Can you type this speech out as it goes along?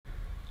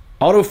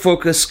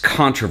Autofocus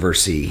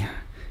controversy. I'm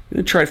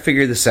gonna try to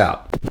figure this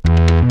out.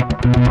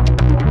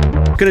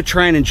 Gonna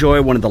try and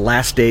enjoy one of the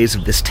last days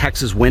of this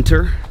Texas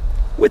winter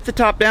with the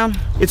top down.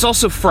 It's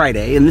also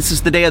Friday, and this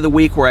is the day of the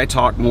week where I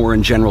talk more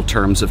in general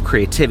terms of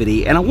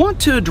creativity, and I want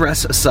to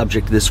address a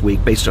subject this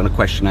week based on a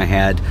question I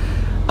had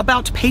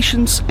about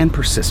patience and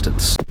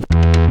persistence.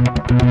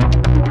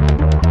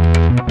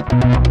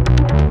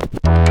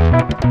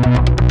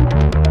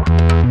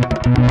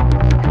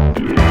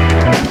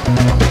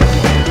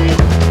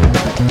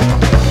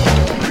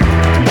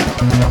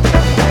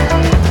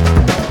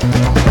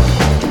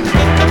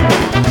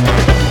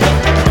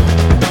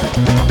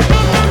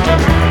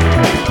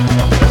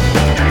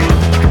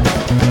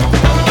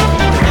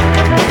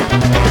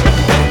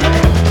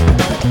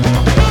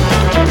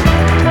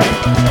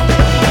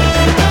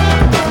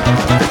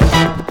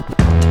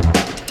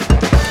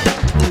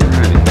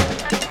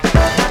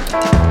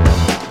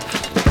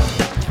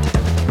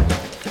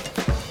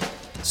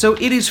 So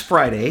it is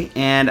Friday,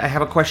 and I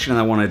have a question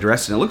I want to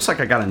address, and it looks like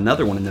I got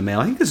another one in the mail.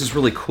 I think this is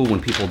really cool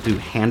when people do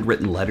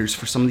handwritten letters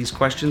for some of these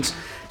questions.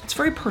 It's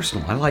very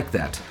personal. I like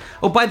that.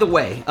 Oh, by the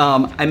way,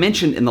 I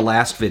mentioned in the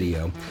last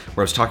video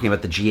where I was talking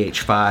about the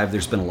GH5,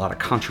 there's been a lot of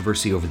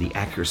controversy over the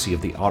accuracy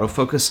of the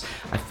autofocus.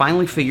 I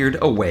finally figured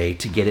a way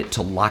to get it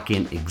to lock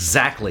in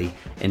exactly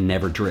and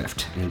never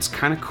drift. And it's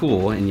kind of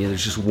cool, and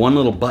there's just one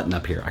little button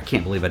up here. I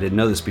can't believe I didn't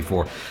know this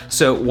before.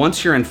 So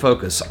once you're in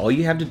focus, all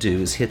you have to do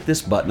is hit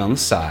this button on the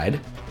side,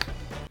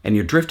 and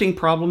your drifting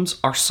problems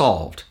are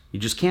solved. You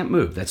just can't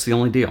move. That's the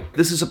only deal.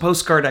 This is a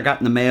postcard I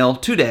got in the mail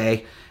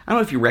today. I don't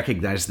know if you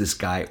recognize this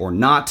guy or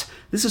not.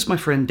 This is my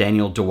friend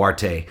Daniel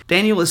Duarte.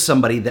 Daniel is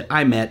somebody that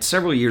I met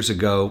several years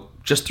ago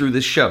just through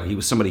this show. He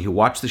was somebody who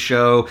watched the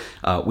show.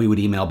 We would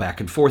email back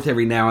and forth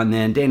every now and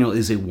then. Daniel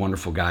is a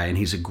wonderful guy, and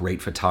he's a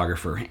great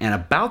photographer. And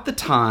about the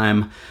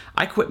time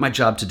I quit my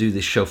job to do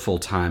this show full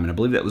time, and I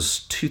believe that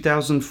was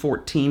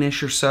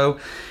 2014-ish or so,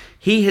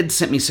 he had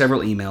sent me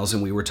several emails,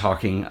 and we were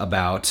talking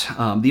about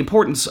the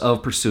importance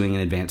of pursuing an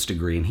advanced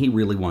degree, and he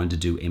really wanted to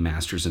do a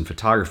master's in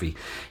photography.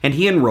 And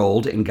he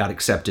enrolled and got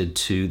accepted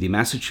to the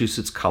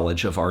Massachusetts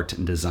College of Art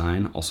and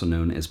Design, also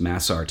known as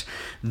MassArt.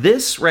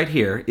 This right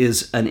here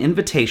is an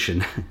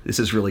invitation, this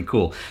is really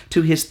cool,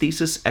 to his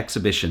thesis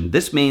exhibition.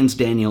 This means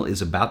Daniel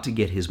is about to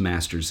get his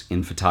master's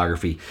in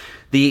photography.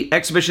 The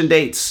exhibition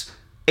dates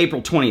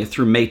April 20th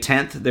through May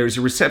 10th. There's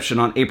a reception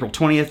on April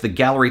 20th. The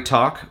gallery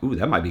talk, ooh,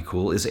 that might be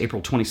cool, is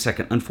April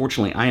 22nd.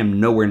 Unfortunately, I am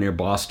nowhere near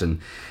Boston.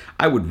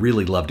 I would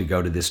really love to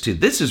go to this too.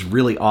 This is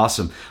really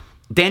awesome.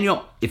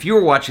 Daniel, if you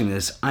were watching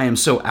this, I am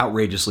so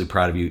outrageously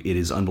proud of you. It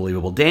is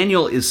unbelievable.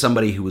 Daniel is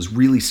somebody who was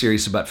really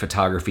serious about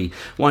photography,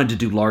 wanted to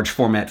do large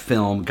format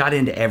film, got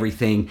into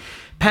everything,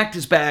 packed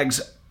his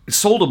bags,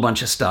 sold a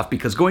bunch of stuff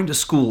because going to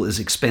school is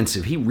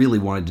expensive. He really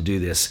wanted to do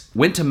this.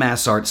 Went to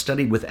MassArt,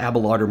 studied with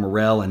Abelardo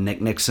Morel and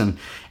Nick Nixon,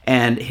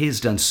 and he's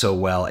done so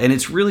well. And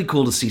it's really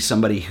cool to see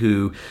somebody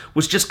who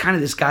was just kind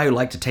of this guy who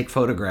liked to take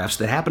photographs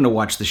that happened to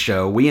watch the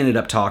show. We ended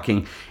up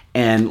talking,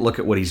 and look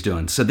at what he's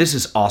doing. So this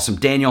is awesome.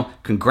 Daniel,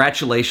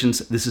 congratulations.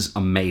 This is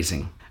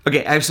amazing.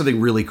 Okay, I have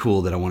something really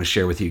cool that I want to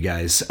share with you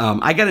guys.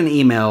 I got an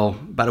email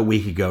about a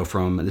week ago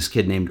from this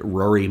kid named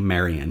Rory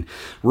Marion.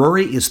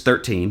 Rory is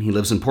 13. He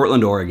lives in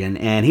Portland, Oregon,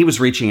 and he was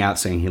reaching out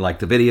saying he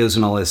liked the videos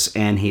and all this,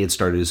 and he had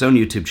started his own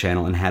YouTube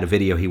channel and had a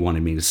video he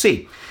wanted me to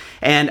see.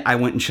 And I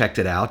went and checked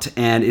it out,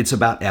 and it's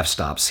about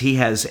f-stops. He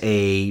has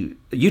a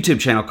YouTube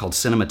channel called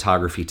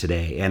Cinematography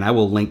Today, and I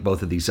will link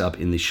both of these up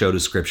in the show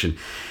description.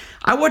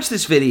 I watched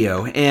this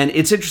video, and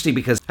it's interesting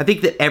because I think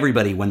that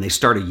everybody, when they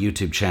start a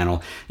YouTube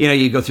channel,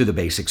 you go through the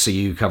basics. So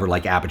you cover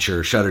like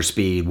aperture, shutter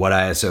speed, what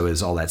ISO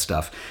is, all that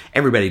stuff.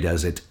 Everybody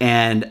does it.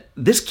 And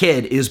this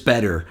kid is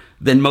better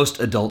than most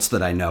adults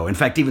that I know. In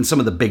fact, even some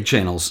of the big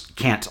channels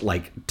can't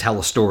tell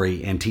a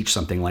story and teach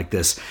something like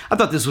this. I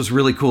thought this was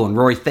really cool. And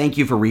Rory, thank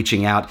you for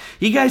reaching out.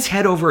 You guys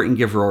head over and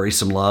give Rory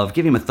some love.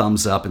 Give him a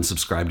thumbs up and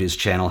subscribe to his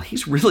channel.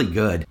 He's really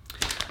good.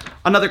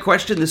 Another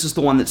question, this is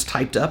the one that's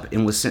typed up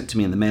and was sent to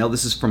me in the mail.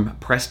 This is from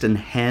Preston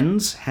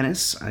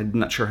Hennis. I'm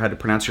not sure how to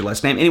pronounce your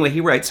last name. Anyway, he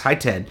writes, "Hi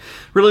Ted,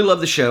 really love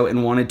the show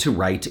and wanted to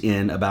write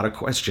in about a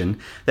question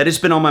that has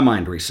been on my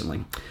mind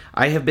recently.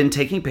 I have been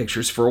taking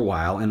pictures for a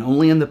while, and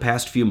only in the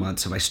past few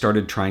months have I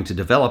started trying to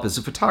develop as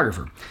a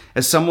photographer.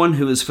 As someone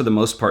who is for the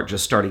most part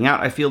just starting out,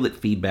 I feel that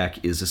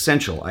feedback is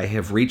essential. I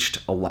have reached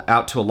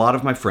out to a lot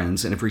of my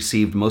friends and have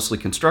received mostly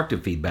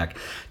constructive feedback.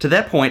 To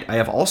that point, I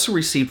have also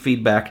received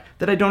feedback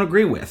that I don't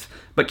agree with,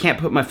 but can't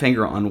put my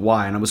finger on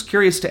why. And I was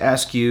curious to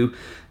ask you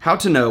how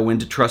to know when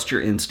to trust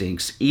your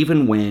instincts,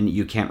 even when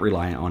you can't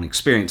rely on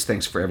experience.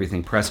 Thanks for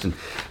everything, Preston."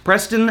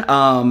 Preston,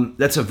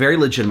 that's a very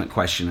legitimate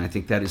question. I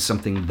think that is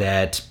something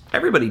that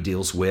everybody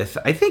deals with.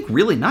 I think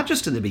really not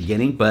just in the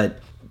beginning,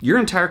 but your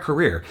entire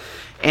career.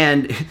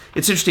 And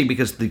it's interesting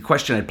because the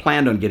question I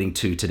planned on getting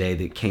to today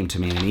that came to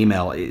me in an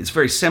email is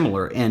very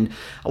similar. And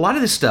a lot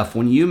of this stuff,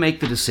 when you make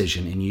the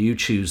decision and you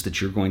choose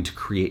that you're going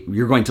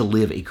to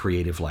live a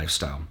creative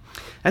lifestyle,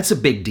 that's a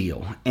big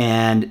deal.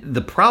 And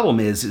the problem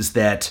is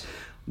that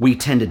we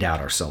tend to doubt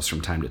ourselves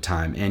from time to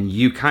time. And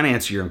you kind of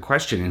answer your own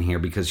question in here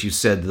because you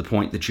said the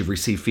point that you've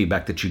received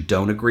feedback that you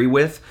don't agree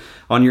with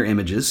on your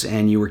images,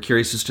 and you were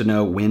curious as to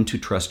know when to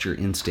trust your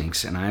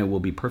instincts. And I will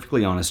be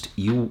perfectly honest,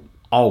 you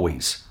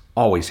always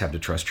have to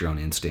trust your own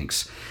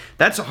instincts.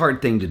 That's a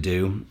hard thing to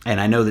do,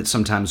 and I know that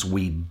sometimes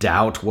we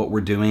doubt what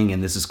we're doing,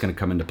 and this is going to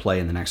come into play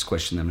in the next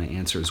question that I'm going to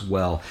answer as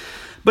well.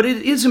 But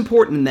it is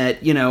important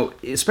that,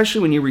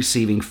 especially when you're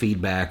receiving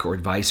feedback or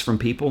advice from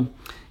people,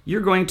 you're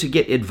going to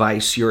get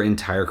advice your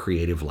entire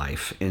creative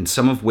life, and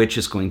some of which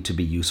is going to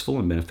be useful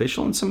and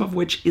beneficial, and some of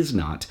which is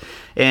not.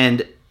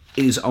 And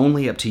it is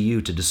only up to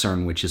you to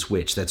discern which is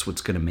which. That's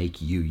what's going to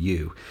make you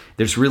you.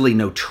 There's really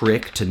no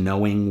trick to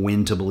knowing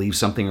when to believe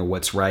something or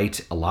what's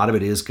right. A lot of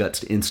it is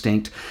gut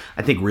instinct.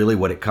 I think really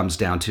what it comes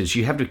down to is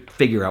you have to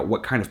figure out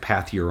what kind of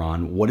path you're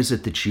on. What is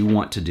it that you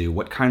want to do?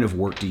 What kind of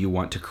work do you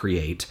want to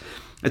create?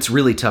 It's a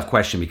really tough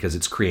question because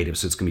it's creative,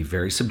 so it's going to be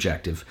very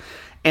subjective.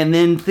 And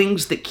then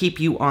things that keep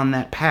you on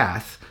that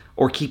path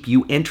or keep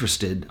you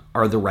interested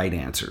are the right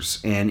answers.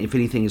 And if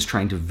anything is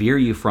trying to veer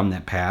you from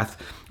that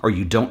path, or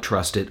you don't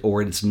trust it,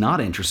 or it's not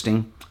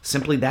interesting,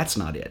 simply that's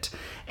not it.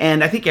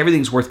 And I think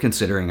everything's worth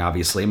considering,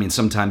 obviously. I mean,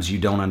 sometimes you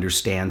don't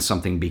understand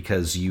something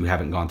because you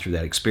haven't gone through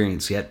that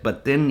experience yet,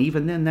 but then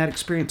even then that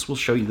experience will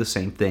show you the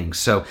same thing.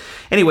 So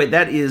anyway,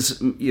 that is,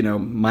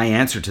 my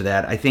answer to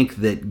that. I think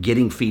that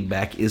getting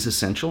feedback is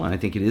essential, and I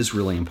think it is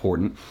really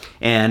important.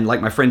 And like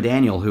my friend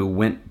Daniel, who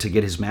went to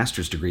get his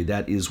master's degree,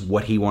 that is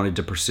what he wanted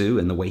to pursue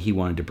and the way he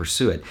wanted to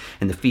pursue it.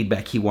 And the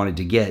feedback he wanted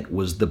to get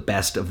was the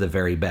best of the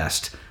very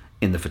best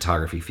in the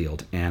photography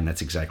field, and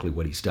that's exactly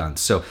what he's done.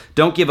 So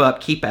don't give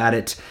up, keep at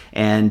it,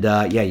 and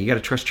you got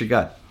to trust your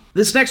gut.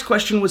 This next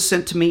question was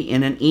sent to me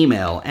in an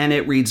email, and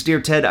it reads,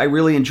 Dear Ted, I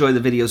really enjoy the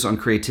videos on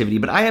creativity,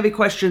 but I have a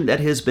question that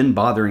has been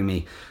bothering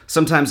me.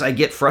 Sometimes I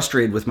get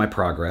frustrated with my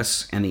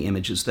progress and the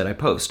images that I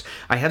post.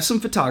 I have some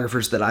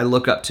photographers that I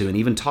look up to and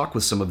even talk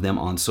with some of them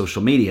on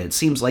social media. It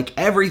seems like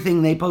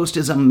everything they post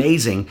is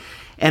amazing,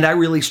 and I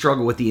really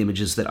struggle with the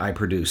images that I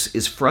produce.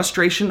 Is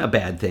frustration a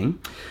bad thing?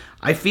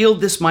 I feel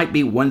this might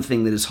be one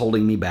thing that is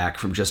holding me back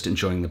from just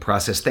enjoying the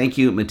process. Thank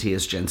you,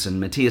 Matthias Jensen.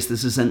 Matthias,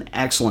 this is an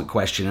excellent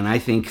question, and I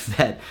think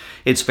that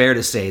it's fair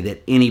to say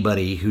that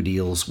anybody who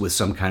deals with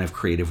some kind of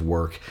creative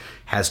work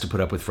has to put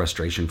up with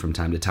frustration from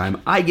time to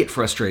time. I get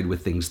frustrated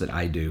with things that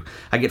I do.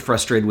 I get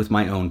frustrated with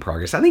my own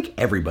progress. I think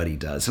everybody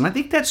does, and I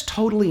think that's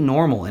totally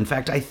normal. In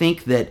fact, I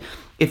think that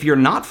if you're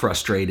not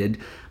frustrated,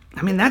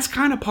 that's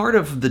kind of part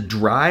of the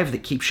drive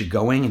that keeps you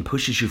going and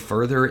pushes you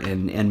further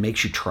and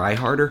makes you try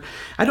harder.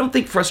 I don't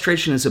think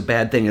frustration is a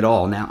bad thing at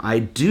all. Now, I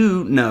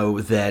do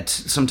know that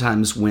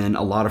sometimes when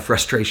a lot of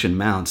frustration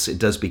mounts, it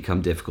does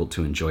become difficult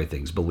to enjoy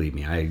things. Believe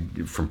me, I,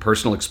 from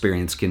personal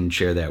experience, can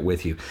share that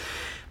with you.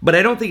 But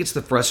I don't think it's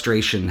the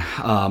frustration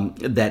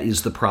that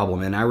is the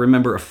problem. And I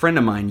remember a friend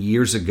of mine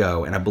years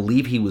ago, and I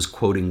believe he was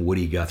quoting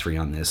Woody Guthrie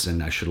on this,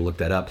 and I should have looked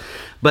that up.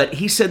 But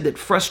he said that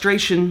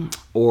frustration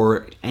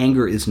or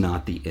anger is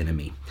not the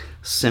enemy.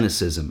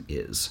 Cynicism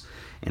is.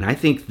 And I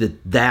think that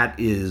that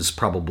is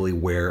probably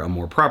where a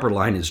more proper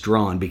line is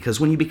drawn, because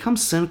when you become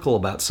cynical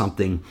about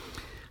something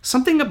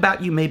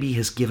about you maybe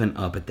has given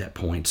up at that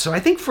point. So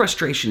I think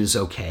frustration is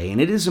okay, and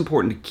it is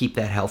important to keep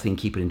that healthy and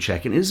keep it in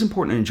check, and it is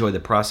important to enjoy the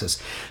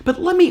process. But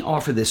let me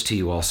offer this to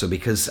you also,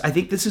 because I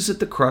think this is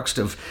at the crux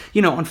of,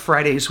 on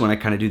Fridays when I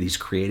kind of do these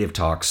creative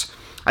talks,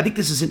 I think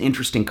this is an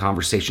interesting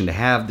conversation to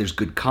have. There's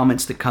good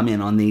comments that come in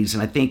on these,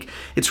 and I think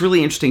it's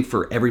really interesting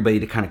for everybody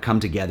to kind of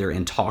come together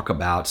and talk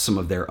about some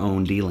of their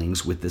own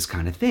dealings with this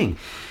kind of thing.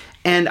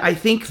 And I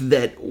think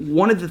that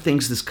one of the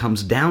things this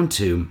comes down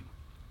to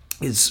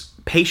is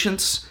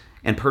patience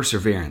and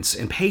perseverance.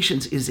 And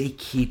patience is a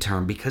key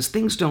term because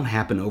things don't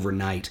happen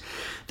overnight.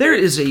 There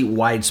is a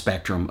wide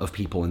spectrum of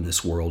people in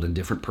this world and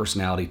different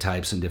personality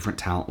types and different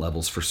talent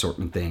levels for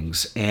certain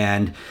things.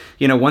 And,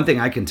 one thing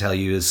I can tell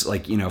you is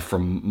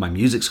from my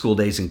music school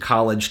days in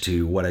college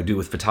to what I do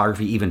with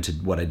photography, even to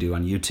what I do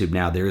on YouTube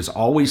now, there is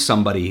always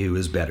somebody who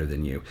is better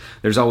than you.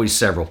 There's always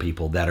several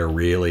people that are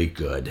really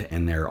good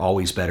and they're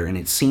always better. And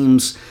it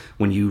seems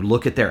when you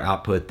look at their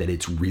output that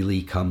it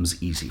really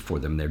comes easy for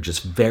them. They're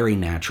just very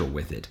natural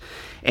with it.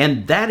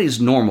 And that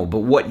is normal, but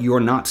what you're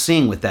not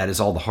seeing with that is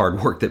all the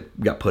hard work that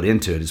got put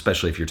into it,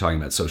 especially if you're talking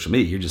about social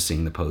media. You're just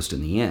seeing the post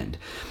in the end.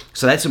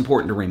 So that's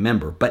important to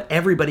remember. But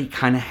everybody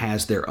kind of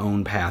has their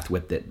own path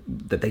with it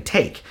that they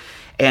take.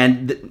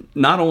 And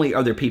not only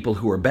are there people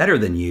who are better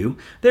than you,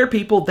 there are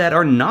people that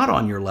are not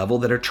on your level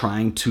that are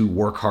trying to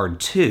work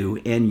hard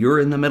too, and you're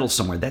in the middle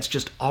somewhere. That's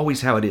just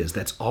always how it is.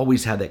 That's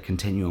always how that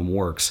continuum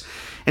works.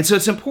 And so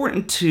it's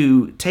important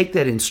to take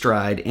that in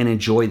stride and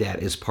enjoy that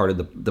as part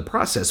of the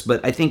process.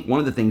 But I think one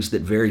of the things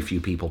that very few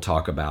people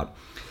talk about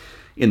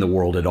in the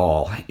world at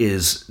all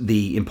is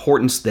the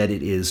importance that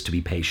it is to be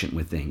patient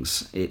with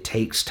things. It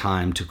takes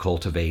time to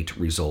cultivate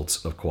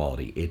results of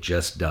quality. It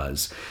just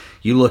does.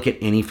 You look at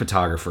any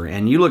photographer,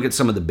 and you look at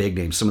some of the big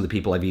names, some of the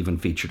people I've even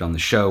featured on the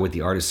show with the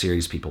Artist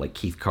Series, people like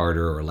Keith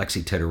Carter or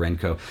Alexei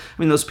Teterenko. I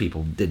mean, those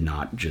people did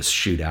not just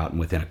shoot out and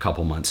within a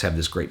couple months have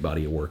this great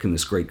body of work and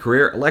this great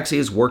career. Alexei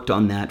has worked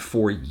on that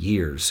for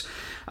years.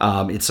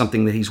 It's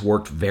something that he's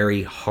worked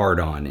very hard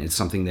on. It's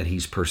something that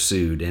he's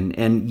pursued.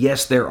 And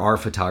yes, there are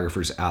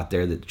photographers out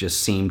there that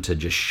just seem to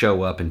just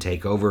show up and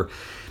take over.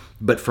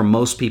 But for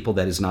most people,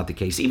 that is not the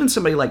case. Even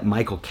somebody like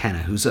Michael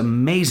Kenna, who's an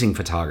amazing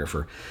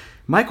photographer.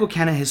 Michael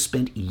Kenna has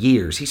spent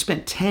years, he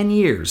spent 10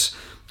 years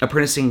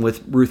apprenticing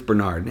with Ruth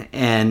Bernard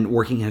and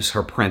working as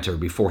her printer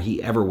before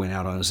he ever went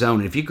out on his own.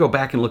 And if you go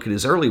back and look at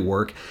his early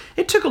work,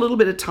 it took a little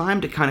bit of time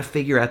to kind of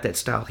figure out that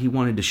style he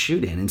wanted to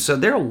shoot in. And so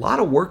there are a lot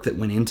of work that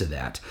went into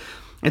that.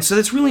 And so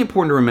that's really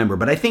important to remember,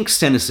 but I think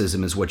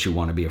cynicism is what you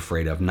want to be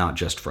afraid of, not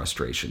just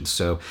frustration.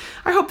 So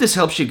I hope this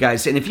helps you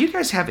guys, and if you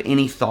guys have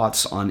any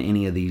thoughts on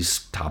any of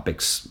these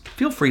topics,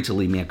 feel free to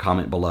leave me a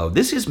comment below.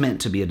 This is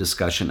meant to be a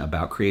discussion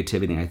about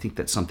creativity, and I think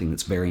that's something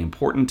that's very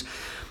important.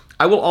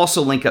 I will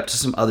also link up to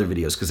some other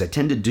videos because I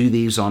tend to do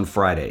these on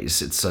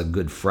Fridays. It's a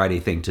good Friday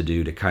thing to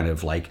do to kind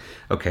of like,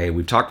 okay,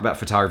 we've talked about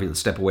photography,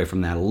 let's step away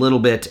from that a little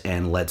bit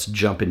and let's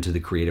jump into the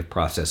creative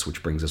process,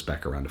 which brings us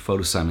back around to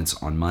photo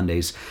assignments on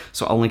Mondays.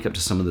 So I'll link up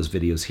to some of those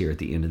videos here at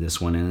the end of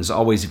this one. And as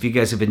always, if you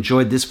guys have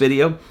enjoyed this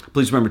video,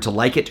 please remember to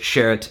like it,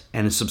 share it,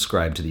 and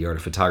subscribe to The Art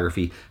of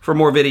Photography for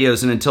more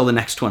videos. And until the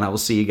next one, I will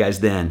see you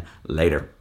guys then. Later.